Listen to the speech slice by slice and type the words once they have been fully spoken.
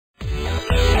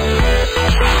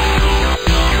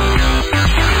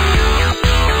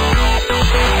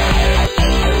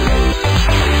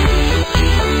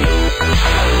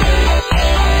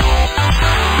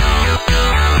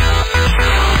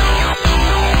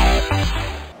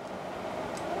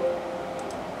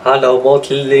Hello,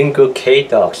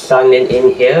 Multilingual-Kdog signing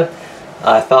in here.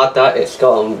 I thought that it's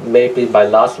going to maybe my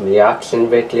last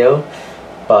reaction video,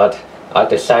 but I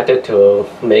decided to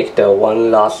make the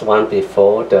last one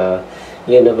before the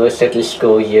university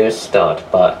school year start.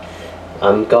 But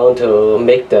I'm going to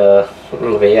make the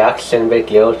reaction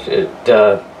video to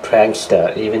the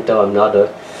prankster, even though I'm not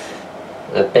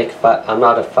I'm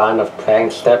not a fan of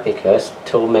prankster because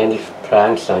too many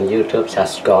pranks on YouTube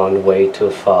has gone way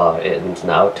too far and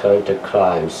now turned to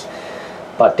crimes.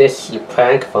 But this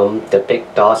prank from the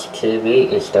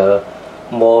BigDawsTV is the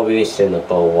more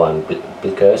reasonable one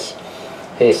because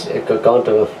he's going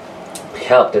to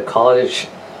help the college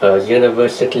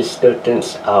university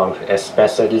students out,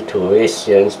 especially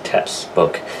tuition,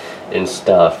 textbook and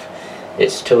stuff.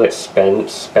 It's too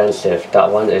expensive.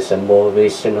 That one is a more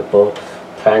reasonable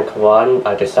prank one.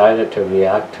 I decided to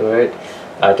react to it.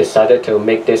 I decided to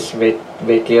make this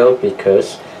video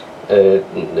because the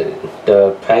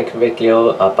prank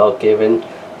video about giving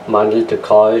money to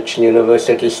college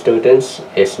university students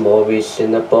is more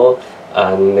reasonable,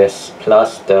 and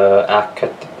plus the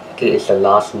is the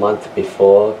last month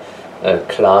before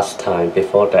class time,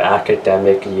 before the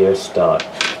academic year start.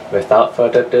 Without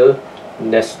further ado,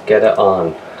 let's get it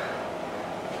on.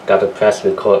 Gotta press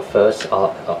record first,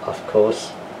 of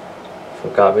course.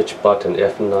 Forgot which button.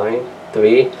 F9.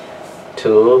 3,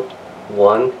 2,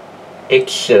 1,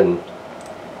 action.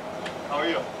 How are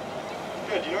you?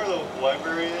 Good. Do you know where the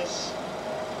library is?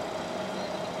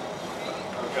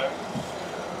 Okay.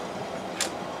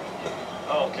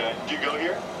 Oh, okay. Do you go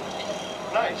here?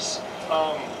 Nice.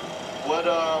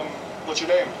 What's your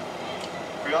name?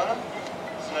 Brianna?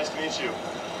 It's nice to meet you.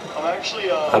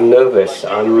 I'm nervous.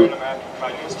 I'm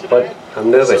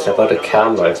nervous about the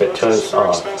camera if it turns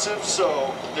off. Expensive,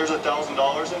 so there's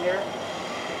 $1,000 in here,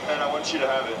 and I want you to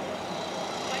have it.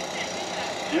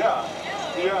 Yeah.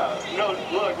 No,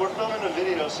 look, we're filming a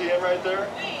video. See him right there?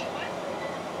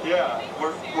 Yeah,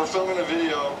 we're filming a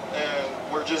video, and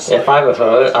we're just. If I were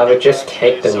her, I would just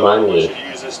take the money. I want you to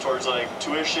use this towards like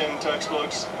tuition,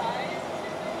 textbooks.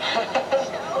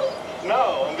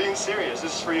 No, I'm being serious.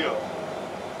 This is for you.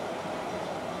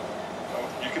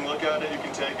 You can look at it, you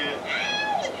can take it.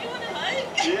 You want a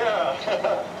hug? Yeah.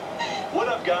 What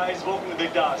up, guys? Welcome to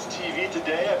BigDawsTV.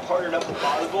 Today I partnered up with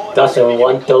Audible. That's a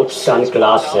one dope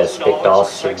sunglasses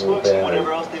BigDawsTV.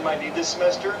 Whatever else they might need this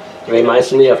semester.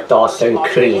 Reminds me of Dawson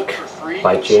Creek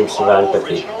by James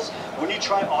Vanderbeek. When you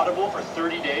try Audible for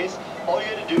 30 days, all you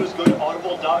have to do is go to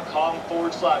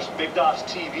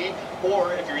audible.com/BigDawsTV,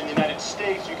 or if you're in the United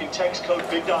States, you can text code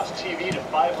BigDawsTV to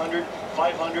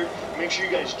 500-500. Make sure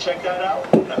you guys check that out,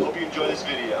 and I hope you enjoy this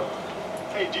video.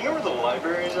 Hey, do you know where the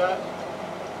library is at?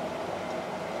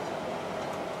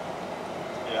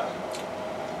 Yeah.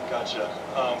 Gotcha.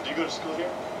 Do you go to school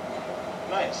here?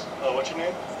 Nice. What's your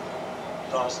name?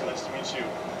 Dawson, nice to meet you.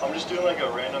 I'm just doing like a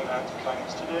random act of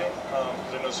kindness today,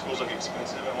 because I know school's like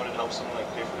expensive. I wanted to help someone like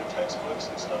pay for the textbooks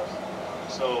and stuff.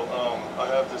 So I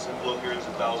have this envelope here. There's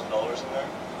 $1,000 in there,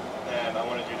 and I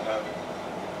wanted you to have it.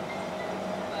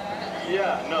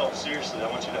 Yeah, no, seriously, I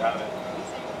want you to have it.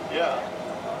 Yeah.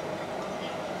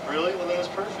 Really? Well, then it's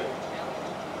perfect.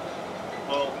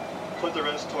 Well, put the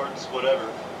rest towards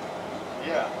whatever.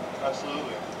 Yeah,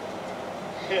 absolutely.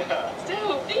 Yeah.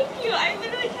 So, thank you. I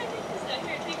literally can't take this down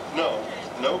here. Take No,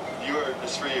 nope.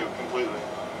 It's for you completely.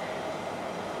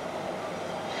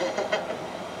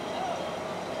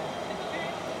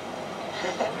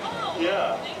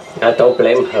 Yeah. I don't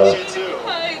blame her. You too.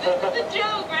 This is a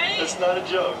joke, right? It's not a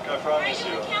joke. I promise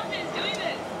you. Why are you on campus doing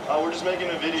this? We're just making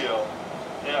a video.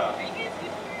 Yeah. Are you guys good for?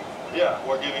 Yeah,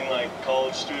 we're giving like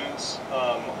college students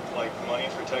like money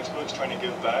for textbooks, trying to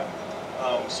give back.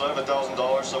 So I have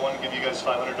 $1,000, so I want to give you guys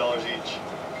 $500 each.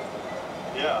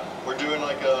 Yeah, we're doing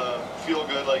like a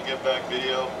feel-good like give back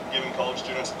video, giving college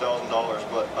students $1,000,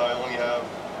 but I only have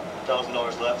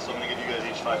 $1,000 left, so I'm gonna give you guys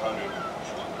each 500.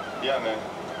 Yeah, man.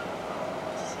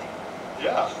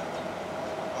 Yeah.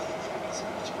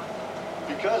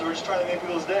 Because we're just trying to make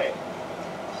people's day.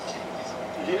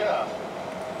 Yeah.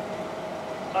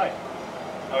 Hi.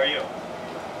 How are you?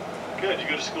 Good. You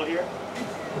go to school here?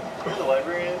 Where the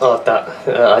library is? Oh,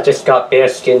 I just got bare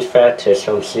skin fetish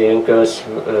from seeing girls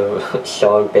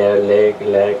showing bare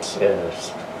legs.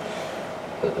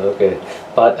 Okay,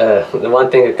 but the one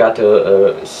thing I got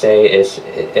to say is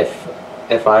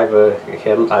if I were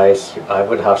him, I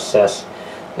would have said,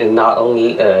 not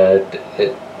only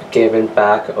giving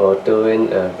back or doing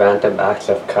random acts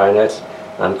of kindness.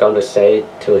 I'm going to say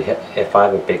if I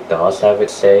were BigDawsTV, I would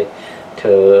say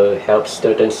to help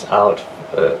students out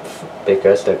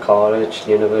because the college,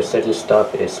 university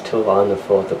stuff is too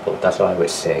unaffordable. That's what I would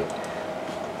say.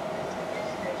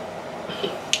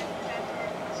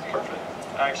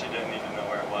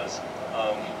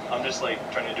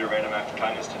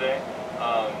 today.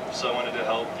 So I wanted to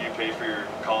help you pay for your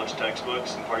college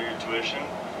textbooks and part of your tuition.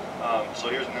 So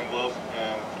here's an envelope,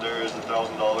 and there is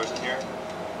 $1,000 in here.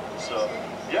 So,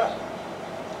 yeah.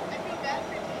 I feel bad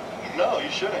for taking it. No, you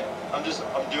shouldn't. I'm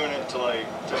doing it to like...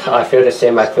 I feel the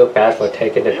same. I feel bad for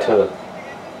taking it too.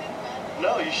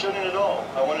 No, you shouldn't at all.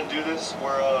 I want to do this.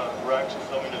 We're actually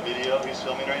filming a video. He's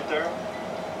filming right there. I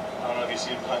don't know if you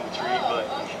see it behind the tree, but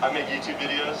I make YouTube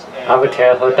videos. And, I would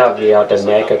tell her that we are the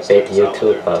mega big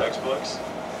YouTuber. Textbooks.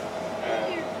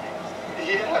 And,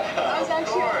 yeah, I was of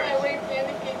actually on my course. way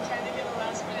panicking trying to get a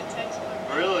last minute textbook.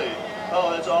 Really? Yeah.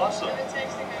 Oh, that's awesome. I've been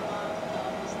texting my mom.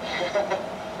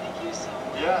 Thank you so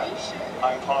much. Yeah. Are you sure?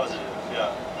 I'm positive,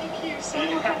 yeah. Thank you so much.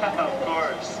 Yeah, of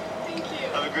course. Thank you.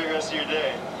 Have a great rest of your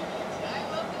day. I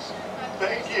love the shirt. By the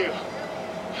Thank way. you.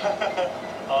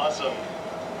 Awesome.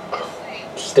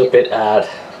 Stupid ad.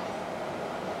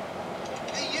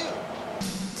 Hey, you.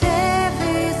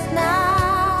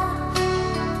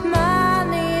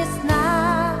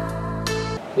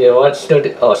 You know what,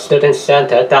 Student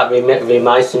Center, that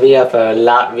reminds me of a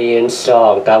Latvian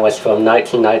song that was from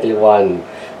 1991.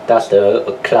 That's the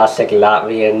classic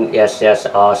Latvian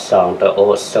SSR song, the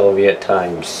old Soviet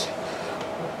times.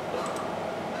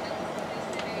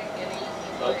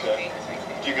 Okay.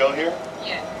 Do you go here?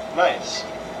 Yeah. Nice.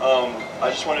 I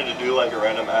just wanted to do like a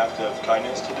random act of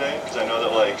kindness today because I know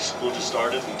that like school just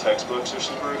started and textbooks are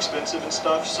super expensive and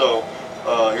stuff. So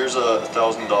here's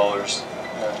 $1,000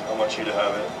 and I want you to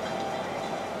have it.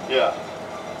 Yeah.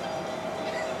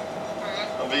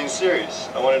 I'm being serious.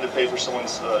 I wanted to pay for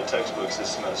someone's textbooks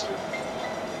this semester.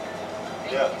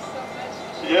 Yeah.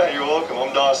 Yeah, you're welcome.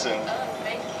 I'm Dawson.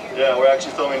 Thank you. Yeah, we're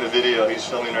actually filming the video. He's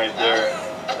filming right there.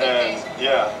 And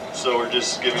yeah, so we're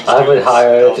just giving I would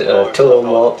hire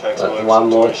one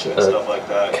more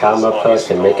like camera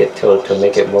person, make it to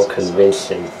make it more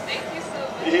convincing. Thank you so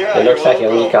much. Yeah, It looks like you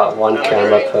only welcome. got one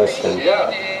camera person.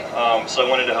 Yeah. So I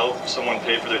wanted to help someone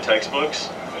pay for their textbooks.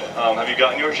 Have you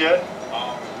gotten yours yet?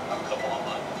 I have a couple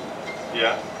online.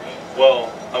 Yeah.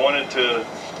 Well, I wanted to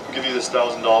give you this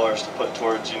 $1,000 to put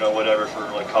towards, you know, whatever for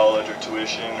like college or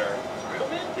tuition or. Real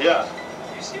man? Yeah.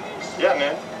 Are you serious? Yeah,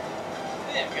 man.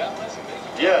 Damn, God bless you, thank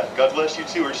you. Yeah. God bless you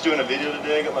too. We're just doing a video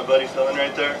today. Got my buddy filming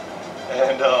right there,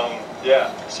 and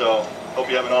yeah. So hope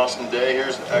you have an awesome day.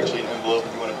 Here's actually an envelope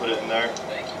if you want to put it in there.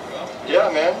 Thank you, bro. Yeah,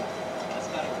 man. That's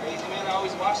kind of crazy, man. I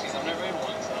always watch these. I've never read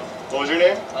one, so. What was your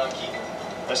name? Keegan.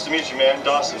 Nice to meet you, man.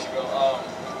 Dawson. Bro.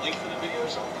 Link for the video or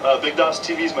something?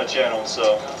 BigDawsTV is my channel,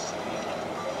 so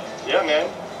yeah, man.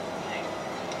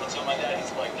 I'll tell my dad he's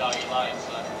like, dog, you lying,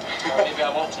 son. Or maybe I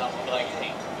won't tell him. I'll be like,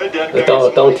 hey. Hey, Dad. can I get Don't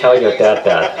some money? tell your dad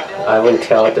that. I wouldn't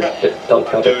tell don't tell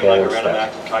I'm the doing like a parents random that.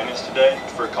 act of kindness today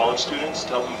for college students to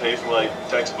help them pay for like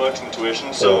textbooks and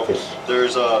tuition. So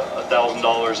there's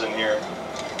 $1,000 in here.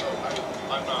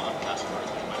 I'm not on passport.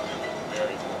 My family's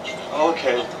very fortunate.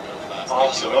 Okay.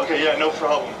 Awesome. Okay, yeah, no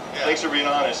problem. Thanks for being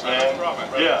honest, man. No problem,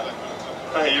 brother. Yeah.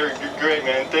 Hey, you're great,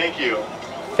 man. Thank you.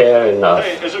 Fair enough.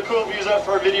 Hey, is it cool if we use that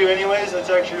for our video anyways? That's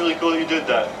actually really cool that you did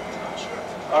that.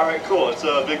 Alright, cool. It's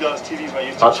BigDawsTV is my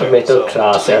YouTube channel. Automated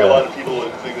class, I think a lot of people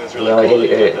would think that's really no, cool that he-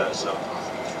 you did that, so.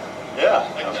 Yeah,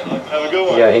 have a good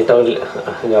one. Yeah, he don't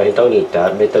need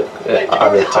that. Middle, Hey, do you know I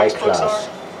where mean the high textbooks class. are?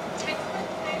 I'm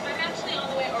actually on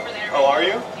the way over there. Oh, are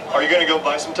you? Are you going to go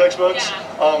buy some textbooks? Yeah.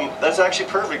 That's actually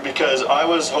perfect because I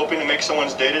was hoping to make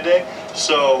someone's day today.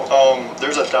 So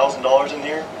there's $1,000 in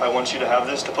here. I want you to have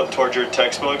this to put towards your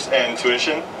textbooks and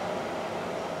tuition.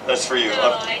 That's for you.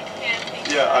 No, I can't take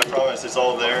Yeah, I promise. It's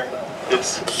all there.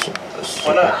 It's...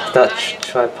 Why not? That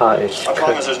tripod is I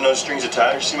promise there's no strings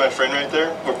attached. See my friend right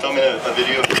there? We're filming a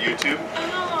video for YouTube.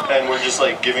 And we're just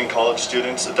like giving college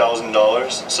students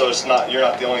 $1,000. So it's not, you're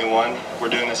not the only one. We're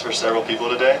doing this for several people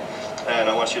today. And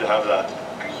I want you to have that.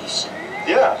 Are you sure?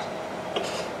 Yeah.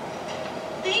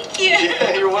 Thank you.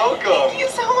 Yeah, you're welcome. Thank you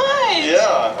so much.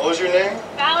 Yeah. What was your name?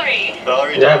 Valerie.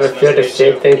 Valerie. Yeah, I would Johnson. feel the Nice to meet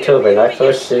same you. thing too. When I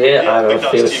first see it, I would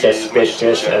feel BigDawsTV is my suspicious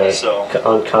YouTube channel, and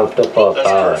uncomfortable That's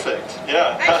about it. perfect.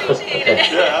 Yeah. I appreciate it.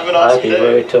 Yeah, have an I'd awesome be day.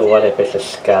 worried too. What if it's a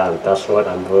scam? That's what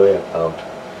I'm worried about.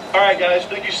 Alright guys,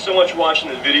 thank you so much for watching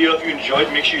this video. If you enjoyed,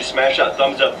 make sure you smash that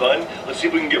thumbs up button. Let's see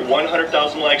if we can get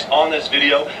 100,000 likes on this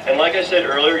video. And like I said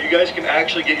earlier, you guys can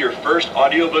actually get your first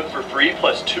audiobook for free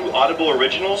plus 2 Audible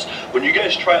originals. When you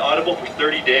guys try Audible for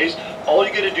 30 days, all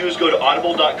you gotta do is go to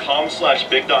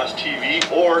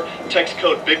audible.com/BigDawsTV or text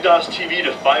code BigDawsTV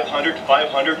to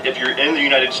 500 if you're in the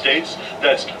United States.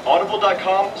 That's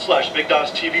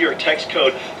audible.com/BigDawsTV or text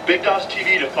code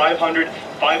BigDawsTV to 500.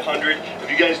 If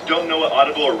you guys don't know what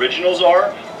Audible originals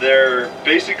are, They're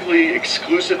basically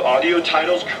exclusive audio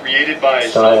titles created by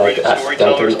Sorry, celebrated I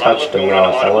storytellers. accidentally I love touched the going on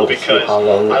mouse. I Audible want to see because how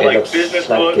long I it like looks business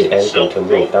like books the and ending to me.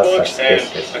 self-help That's books, and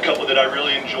suspicious. a couple that I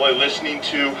really enjoy listening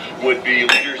to would be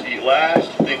Leaders Eat Last,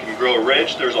 Think and Grow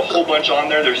Rich. There's a whole bunch on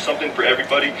there. There's something for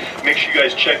everybody. Make sure you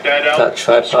guys check that out. That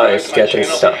tripod Subscribe is to my getting channel if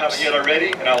you subs. haven't yet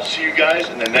already, and I'll see you guys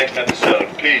in the next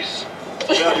episode. Peace.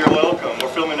 Yeah, you're welcome.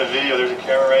 We're filming a video. There's a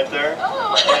camera right there.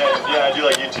 Oh. And yeah, I do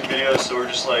like YouTube videos, so we're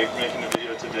just like making a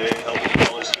video today, helping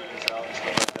all the students out and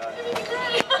stuff like that.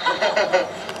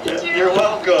 Yeah, you're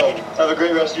welcome. Have a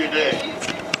great rest of your day.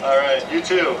 All right, you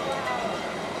too.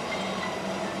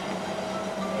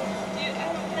 Can I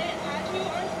add you or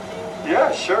something?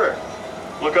 Yeah, sure.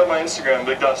 Look up my Instagram,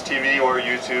 BigDawsTV, or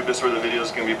YouTube. That's where the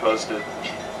videos can be posted.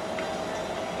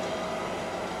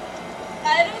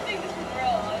 I don't think this is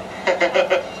real.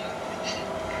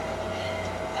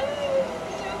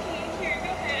 It's okay. Here, go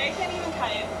ahead. I can't even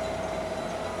type.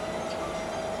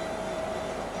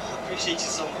 I appreciate you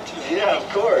so much. Yeah, of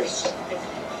course.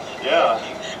 Yeah,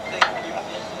 Thank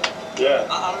you. yeah.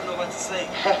 I don't know what to say.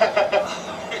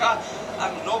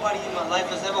 Nobody in my life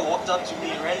has ever walked up to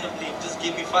me randomly and just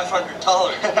gave me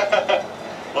 $500.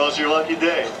 Well, it's your lucky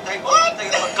day. Thank you.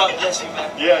 God bless you,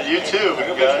 man. Yeah, you too,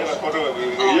 guys. Yeah, of course.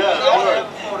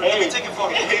 Let me take a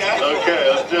photo. Okay,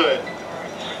 let's do it. So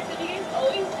do you guys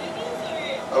always do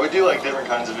these, or? Oh, we do like different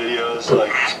kinds of videos,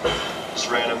 like just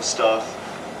random stuff.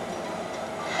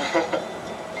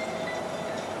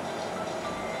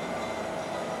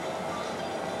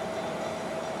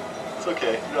 It's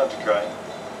okay, you don't have to cry.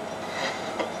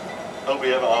 Hope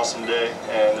you have an awesome day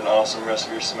and an awesome rest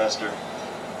of your semester.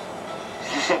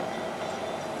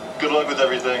 Good luck with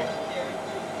everything.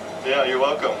 Yeah, you're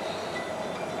welcome.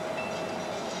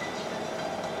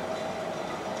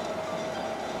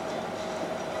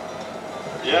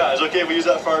 Yeah, is it okay if we use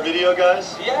that for our video,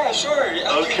 guys? Yeah, sure.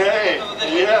 Okay,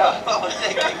 yeah. Oh,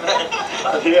 thank you, man.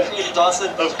 Yeah. Dawson.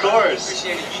 Of course.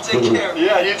 Appreciate it. You take care.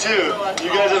 Yeah, you too.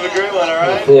 You guys have a great one,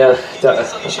 alright? Yeah, So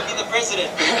you should be the president.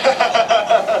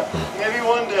 Maybe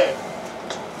one day.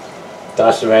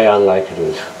 that's very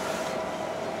unlikely.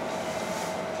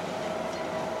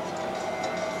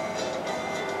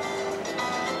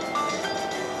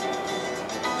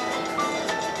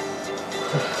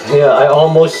 Yeah, I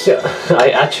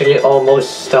actually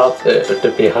almost stopped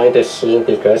the behind the scene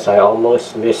because I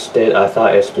almost missed it. I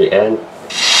thought it's the end.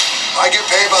 I get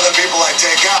paid by the people I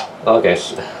take out. Okay,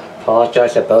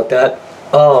 apologize about that.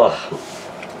 Oh,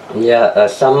 yeah,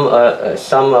 some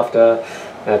of the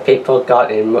people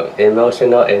got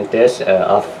emotional in this,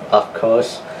 of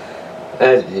course.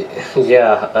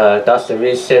 Yeah, that's the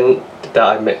reason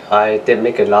that I did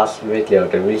make a last video.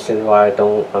 The reason why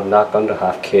I'm not going to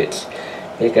have kids.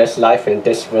 Because life in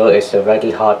this world is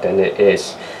very hard than it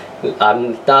is.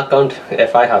 I'm not going to,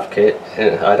 if I have kids,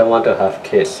 I don't want to have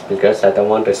kids because I don't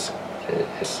want to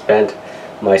spend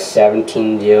my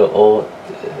 17-year-old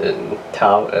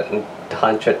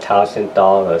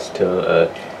 $100,000 to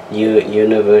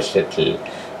university,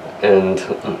 and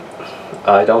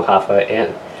I don't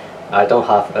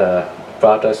have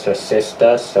brothers or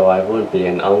sisters, so I won't be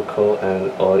an uncle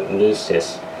or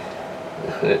nieces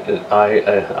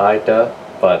either.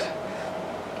 But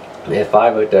if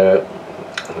I were the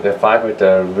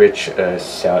rich,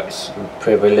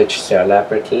 privileged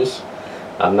celebrities,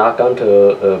 I'm not going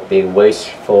to be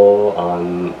wasteful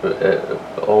on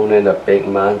owning a big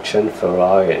mansion,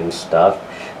 Ferrari and stuff.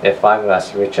 If I was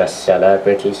as rich as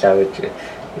celebrities, I would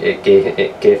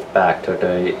give back to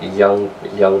the young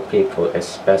people,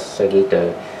 especially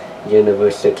the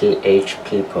university-age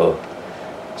people,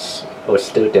 or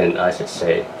student, I should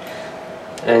say.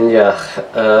 And yeah,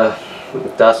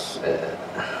 that's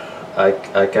I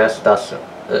guess that's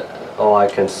all I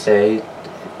can say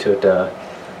to the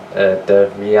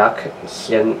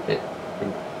reaction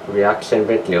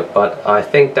video. But I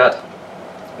think that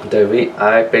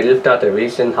I believe that the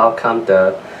reason how come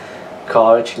the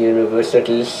college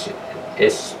universities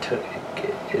the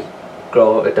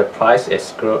price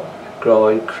is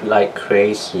growing like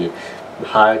crazy,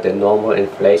 higher than normal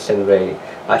inflation rate.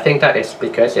 I think that is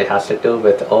because it has to do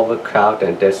with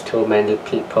overcrowding. There's too many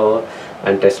people,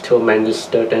 and there's too many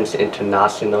students,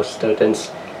 international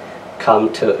students,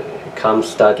 come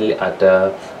study at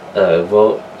the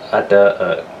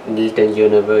Leiden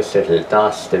University.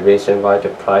 That's the reason why the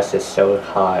price is so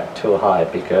high, too high,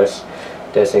 because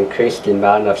there's increased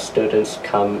demand of students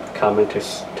coming to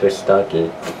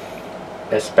study,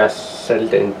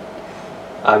 especially in.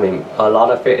 I mean, a lot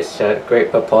of it is a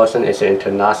great proportion is an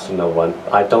international one.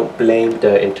 I don't blame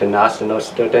the international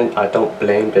student. I don't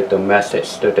blame the domestic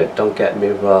student. Don't get me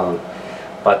wrong,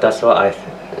 but that's what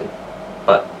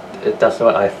but That's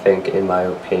what I think, in my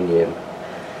opinion.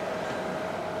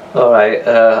 Alright,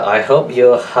 I hope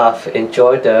you have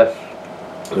enjoyed the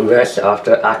rest of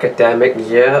the academic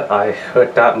year. I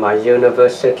heard that my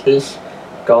university's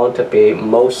going to be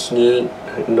mostly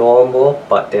normal,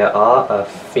 but there are a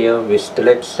few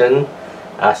restrictions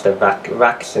as the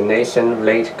vaccination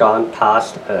rate gone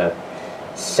past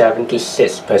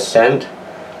 76%.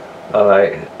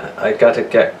 Alright, I gotta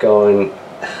get going.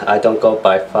 I don't go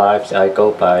by fives, I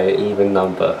go by even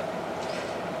number.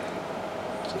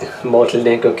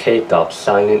 Multilingual-Kdog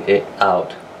signing it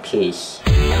out. Peace.